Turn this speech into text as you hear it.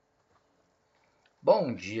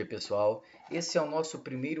Bom dia, pessoal. Esse é o nosso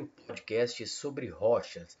primeiro podcast sobre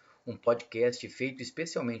rochas, um podcast feito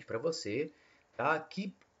especialmente para você, tá?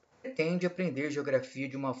 Que pretende aprender geografia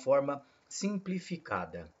de uma forma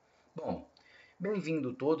simplificada. Bom,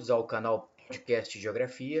 bem-vindo todos ao canal Podcast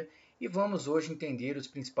Geografia e vamos hoje entender os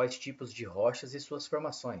principais tipos de rochas e suas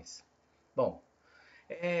formações. Bom,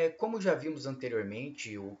 como já vimos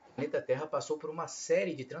anteriormente, o planeta Terra passou por uma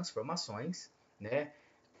série de transformações, né?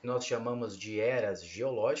 Que nós chamamos de eras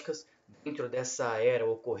geológicas. Dentro dessa era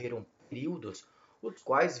ocorreram períodos, os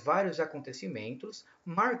quais vários acontecimentos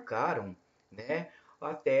marcaram, né,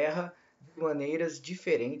 a Terra de maneiras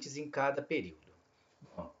diferentes em cada período.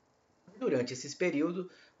 Bom, durante esses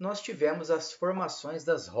períodos, nós tivemos as formações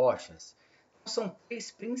das rochas. São três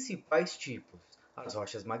principais tipos: as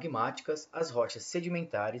rochas magmáticas, as rochas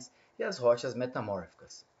sedimentares e as rochas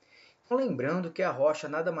metamórficas. Então, lembrando que a rocha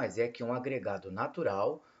nada mais é que um agregado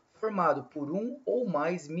natural formado por um ou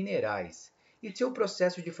mais minerais, e seu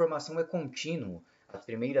processo de formação é contínuo. As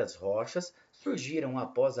primeiras rochas surgiram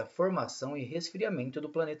após a formação e resfriamento do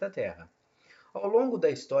planeta Terra. Ao longo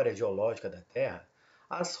da história geológica da Terra,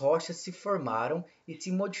 as rochas se formaram e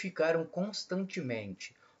se modificaram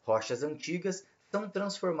constantemente. Rochas antigas são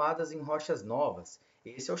transformadas em rochas novas.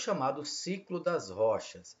 Esse é o chamado ciclo das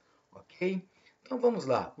rochas, ok? Então vamos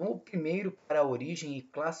lá. Vamos primeiro para a origem e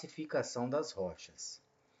classificação das rochas.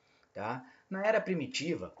 Tá? Na era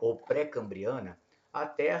primitiva ou pré-cambriana, a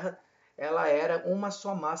Terra ela era uma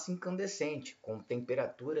só massa incandescente, com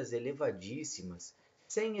temperaturas elevadíssimas,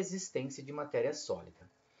 sem existência de matéria sólida.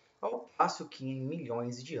 Ao passo que em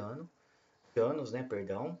milhões de anos, né,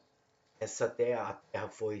 perdão, a Terra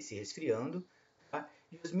foi se resfriando, tá?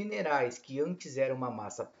 E os minerais que antes eram uma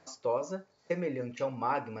massa pastosa, semelhante ao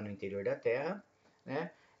magma no interior da Terra,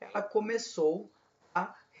 né, ela começou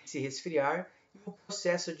a se resfriar e o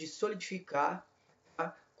processo de solidificar,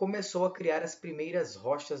 tá, começou a criar as primeiras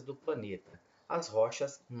rochas do planeta, as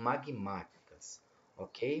rochas magmáticas,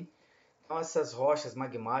 ok? Então essas rochas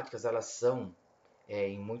magmáticas elas são,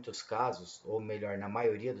 em muitos casos, ou melhor, na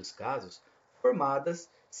maioria dos casos, formadas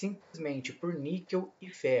simplesmente por níquel e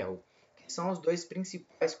ferro, que são os dois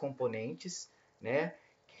principais componentes, né,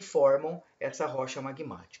 que formam essa rocha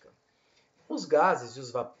magmática. Os gases e os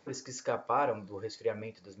vapores que escaparam do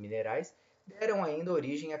resfriamento dos minerais deram ainda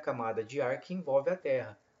origem à camada de ar que envolve a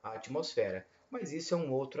Terra, a atmosfera, mas isso é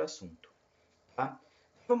um outro assunto. Tá?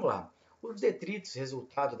 Vamos lá. Os detritos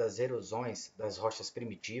resultado das erosões das rochas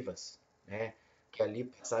primitivas, né, que ali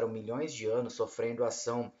passaram milhões de anos sofrendo a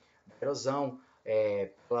ação da erosão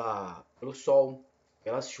pelo sol,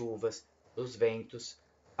 pelas chuvas, pelos ventos,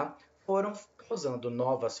 tá? Foram causando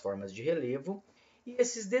novas formas de relevo e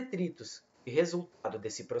esses detritos, resultado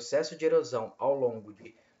desse processo de erosão ao longo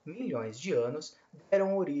de milhões de anos,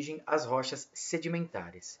 deram origem às rochas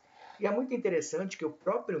sedimentares. E é muito interessante que o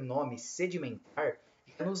próprio nome sedimentar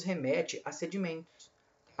já nos remete a sedimentos.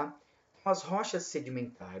 Tá? Então, as rochas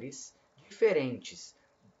sedimentares, diferentes,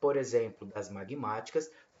 por exemplo, das magmáticas,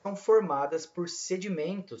 são formadas por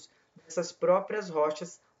sedimentos dessas próprias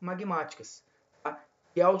rochas magmáticas, tá?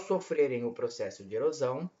 E ao sofrerem o processo de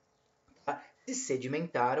erosão, tá, se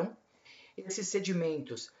sedimentaram. Esses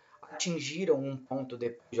sedimentos atingiram um ponto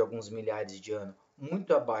depois de alguns milhares de anos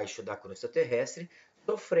muito abaixo da crosta terrestre,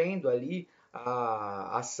 sofrendo ali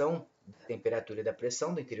a ação da temperatura e da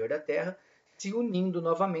pressão do interior da Terra, se unindo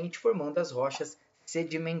novamente, formando as rochas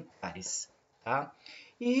sedimentares. Tá?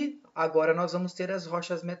 E agora nós vamos ter as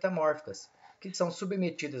rochas metamórficas, que são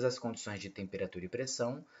submetidas às condições de temperatura e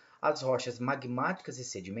pressão. As rochas magmáticas e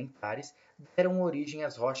sedimentares deram origem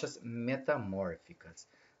às rochas metamórficas.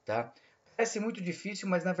 Tá? Parece muito difícil,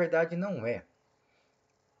 mas na verdade não é.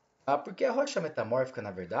 Tá? Porque a rocha metamórfica, na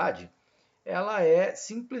verdade, ela é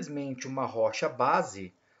simplesmente uma rocha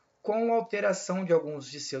base com alteração de alguns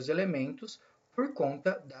de seus elementos por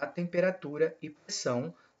conta da temperatura e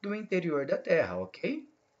pressão do interior da Terra, ok?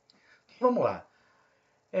 Vamos lá.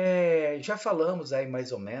 Já falamos aí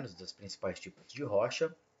mais ou menos dos principais tipos de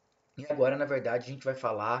rocha. E agora, na verdade, a gente vai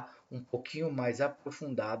falar um pouquinho mais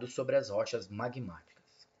aprofundado sobre as rochas magmáticas.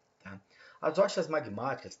 Tá? As rochas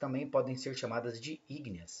magmáticas também podem ser chamadas de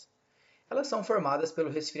ígneas. Elas são formadas pelo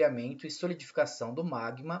resfriamento e solidificação do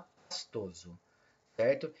magma pastoso,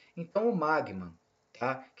 certo? Então o magma,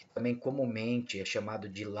 tá? Que também comumente é chamado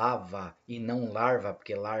de lava e não larva,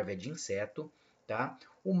 porque larva é de inseto, tá?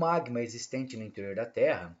 O magma existente no interior da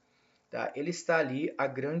Terra, tá? Ele está ali a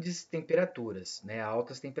grandes temperaturas, né? A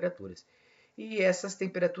altas temperaturas. E essas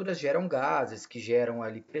temperaturas geram gases, que geram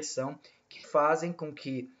ali pressão, que fazem com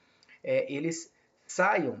que eles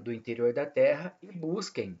saiam do interior da Terra e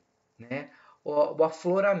busquem, né, o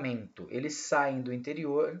afloramento. Eles saem do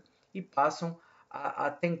interior e passam a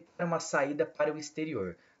tentar uma saída para o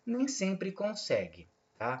exterior. Nem sempre consegue,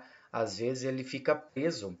 tá? Às vezes ele fica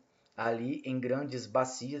preso ali em grandes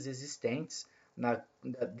bacias existentes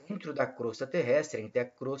dentro da crosta terrestre, entre a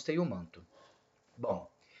crosta e o manto. Bom,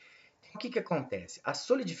 o que acontece? A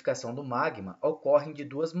solidificação do magma ocorre de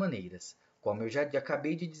duas maneiras, como eu já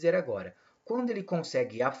acabei de dizer agora. Quando ele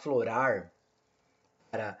consegue aflorar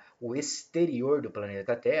para o exterior do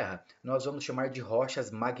planeta Terra, nós vamos chamar de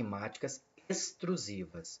rochas magmáticas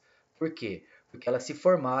extrusivas. Por quê? Porque elas se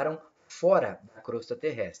formaram fora da crosta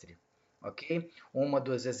terrestre. Ok? Um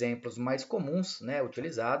dos exemplos mais comuns, né,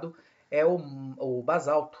 utilizado é o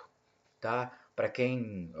basalto. Tá? Para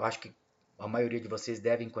quem, eu acho que a maioria de vocês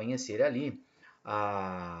devem conhecer ali,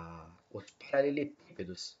 os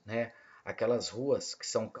paralelepípedos, né? Aquelas ruas que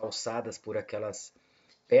são calçadas por aquelas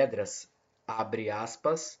pedras, abre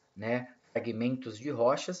aspas, né? Fragmentos de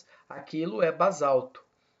rochas, aquilo é basalto,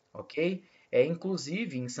 ok?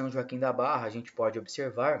 Inclusive em São Joaquim da Barra a gente pode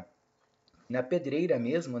observar na pedreira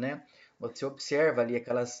mesmo, né? Você observa ali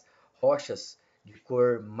aquelas rochas de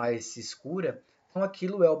cor mais escura, então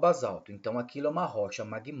aquilo é o basalto. Então aquilo é uma rocha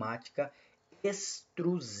magmática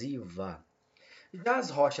extrusiva. Já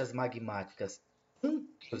as rochas magmáticas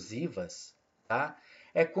intrusivas, tá?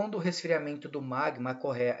 É quando o resfriamento do magma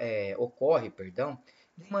ocorre,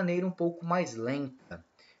 de maneira um pouco mais lenta,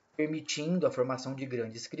 permitindo a formação de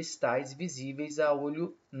grandes cristais visíveis a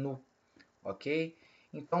olho nu, ok?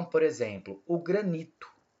 Então, por exemplo, o granito,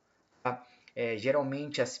 tá?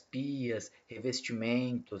 Geralmente as pias,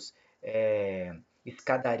 revestimentos,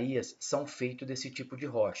 escadarias são feitos desse tipo de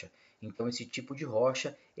rocha. Então, esse tipo de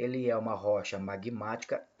rocha ele é uma rocha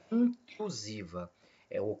magmática intrusiva.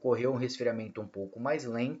 Ocorreu um resfriamento um pouco mais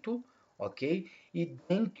lento, ok? E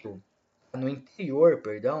no interior,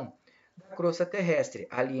 perdão, da crosta terrestre,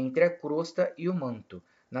 ali entre a crosta e o manto,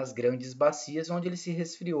 nas grandes bacias onde ele se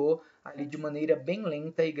resfriou ali de maneira bem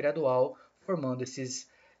lenta e gradual, formando esses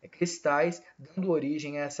cristais, dando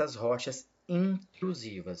origem a essas rochas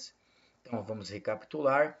intrusivas. Então vamos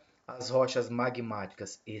recapitular. As rochas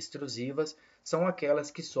magmáticas extrusivas são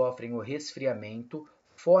aquelas que sofrem o resfriamento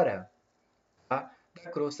fora, tá, da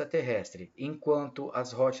crosta terrestre, enquanto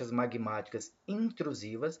as rochas magmáticas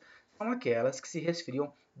intrusivas são aquelas que se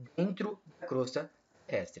resfriam dentro da crosta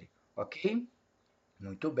terrestre. Ok?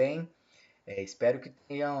 Muito bem. Espero que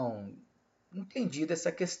tenham entendido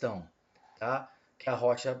essa questão, tá? Que a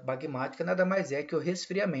rocha magmática nada mais é que o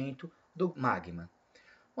resfriamento do magma.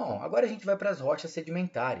 Bom, agora a gente vai para as rochas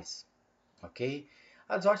sedimentares, ok?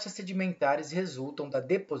 As rochas sedimentares resultam da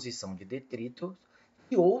deposição de detritos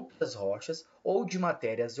de outras rochas ou de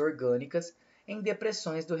matérias orgânicas em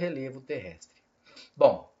depressões do relevo terrestre.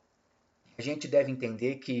 Bom, a gente deve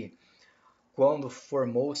entender que quando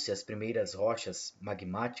formou-se as primeiras rochas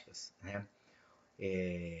magmáticas, né,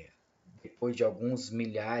 depois de alguns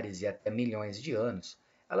milhares e até milhões de anos,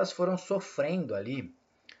 elas foram sofrendo ali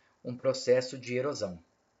um processo de erosão,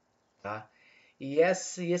 tá? E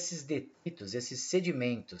esses detritos, esses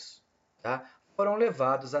sedimentos, tá, foram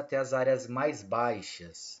levados até as áreas mais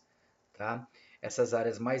baixas, tá? Essas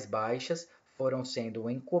áreas mais baixas foram sendo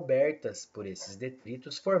encobertas por esses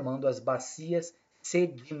detritos, formando as bacias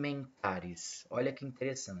sedimentares. Olha que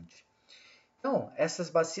interessante. Então, essas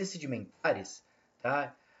bacias sedimentares,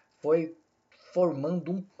 tá, foi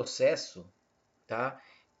formando um processo, tá,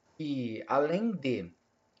 e além de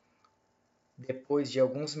depois de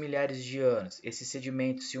alguns milhares de anos, esses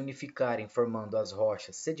sedimentos se unificarem formando as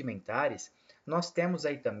rochas sedimentares, nós temos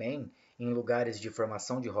aí também, em lugares de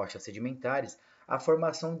formação de rochas sedimentares, a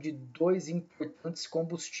formação de dois importantes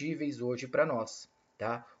combustíveis hoje para nós,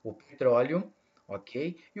 tá? O petróleo,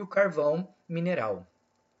 ok? E o carvão mineral.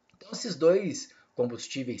 Então, esses dois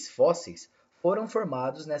combustíveis fósseis foram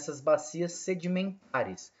formados nessas bacias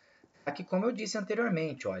sedimentares. Aqui, como eu disse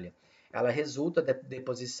anteriormente, olha, ela resulta da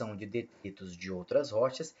deposição de detritos de outras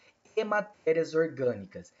rochas e matérias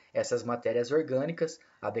orgânicas. Essas matérias orgânicas,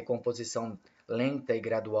 a decomposição lenta e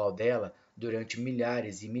gradual dela durante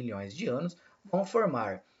milhares e milhões de anos, vão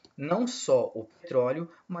formar não só o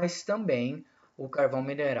petróleo, mas também o carvão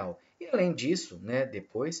mineral. E além disso, né,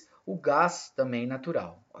 depois, o gás também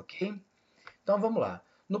natural, ok? Então vamos lá.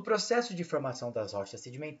 No processo de formação das rochas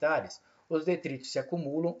sedimentares, os detritos se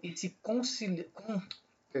acumulam e se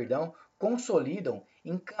consolidam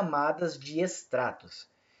em camadas de estratos.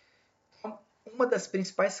 Então, uma das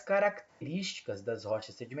principais características das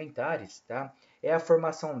rochas sedimentares, tá, é a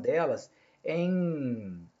formação delas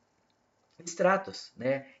em estratos,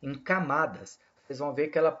 né, em camadas. Vocês vão ver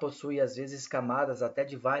que ela possui às vezes camadas até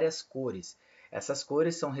de várias cores. Essas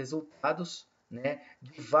cores são resultados, né,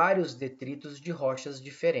 de vários detritos de rochas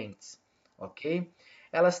diferentes, ok?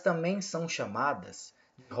 Elas também são chamadas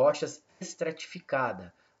de rochas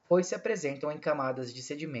estratificadas, pois se apresentam em camadas de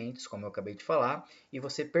sedimentos, como eu acabei de falar, e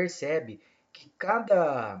você percebe que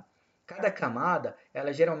cada camada,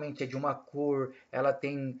 ela geralmente é de uma cor, ela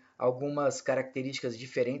tem algumas características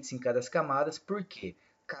diferentes em cada camada, porque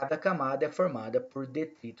cada camada é formada por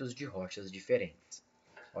detritos de rochas diferentes.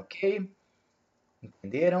 Ok?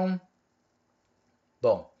 Entenderam?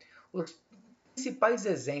 Bom, os principais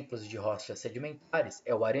exemplos de rochas sedimentares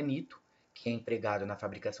é o arenito, que é empregado na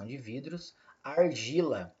fabricação de vidros, a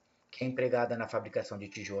argila, que é empregada na fabricação de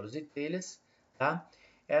tijolos e telhas, tá?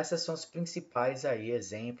 Essas são os principais aí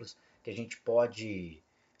exemplos que a gente pode,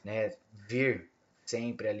 né, ver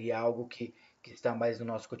sempre ali algo que está mais no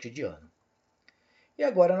nosso cotidiano. E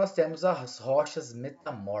agora nós temos as rochas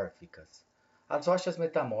metamórficas. As rochas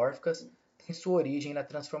metamórficas têm sua origem na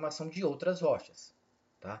transformação de outras rochas.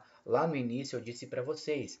 Tá? Lá no início eu disse para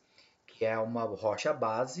vocês que é uma rocha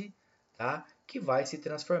base, tá? Que vai se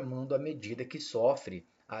transformando à medida que sofre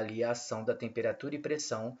ali a ação da temperatura e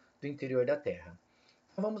pressão do interior da Terra.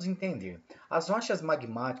 Então vamos entender. As rochas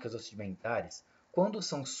magmáticas ou sedimentares, quando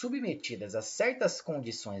são submetidas a certas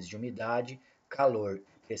condições de umidade, calor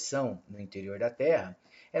e pressão no interior da Terra,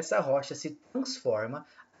 essa rocha se transforma,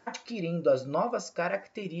 adquirindo as novas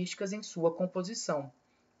características em sua composição.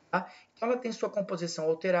 Tá? Então ela tem sua composição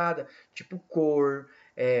alterada, tipo cor,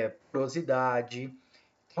 porosidade.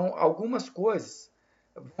 Então algumas coisas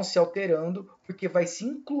vão se alterando porque vai se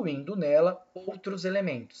incluindo nela outros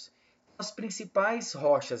elementos. As principais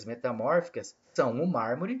rochas metamórficas são o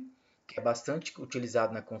mármore, que é bastante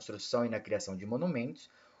utilizado na construção e na criação de monumentos,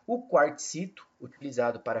 o quartzito,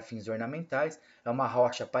 utilizado para fins ornamentais, é uma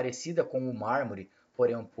rocha parecida com o mármore,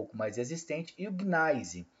 porém um pouco mais resistente, e o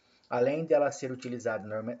gneiss, além dela ser utilizada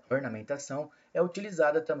na ornamentação, é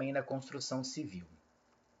utilizada também na construção civil.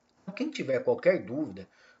 Então, quem tiver qualquer dúvida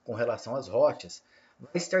com relação às rochas,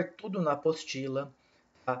 vai estar tudo na apostila,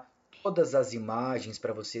 tá? Todas as imagens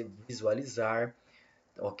para você visualizar,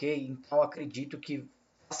 ok? Então acredito que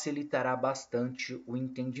facilitará bastante o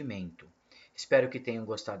entendimento. Espero que tenham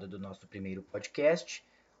gostado do nosso primeiro podcast,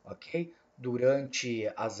 ok?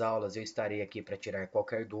 Durante as aulas eu estarei aqui para tirar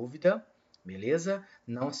qualquer dúvida, beleza?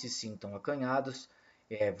 Não se sintam acanhados,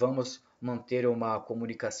 vamos manter uma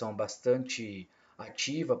comunicação bastante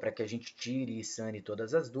ativa para que a gente tire e sane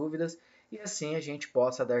todas as dúvidas e assim a gente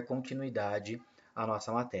possa dar continuidade à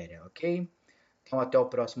nossa matéria, ok? Então, até o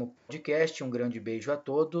próximo podcast. Um grande beijo a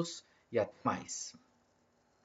todos e até mais.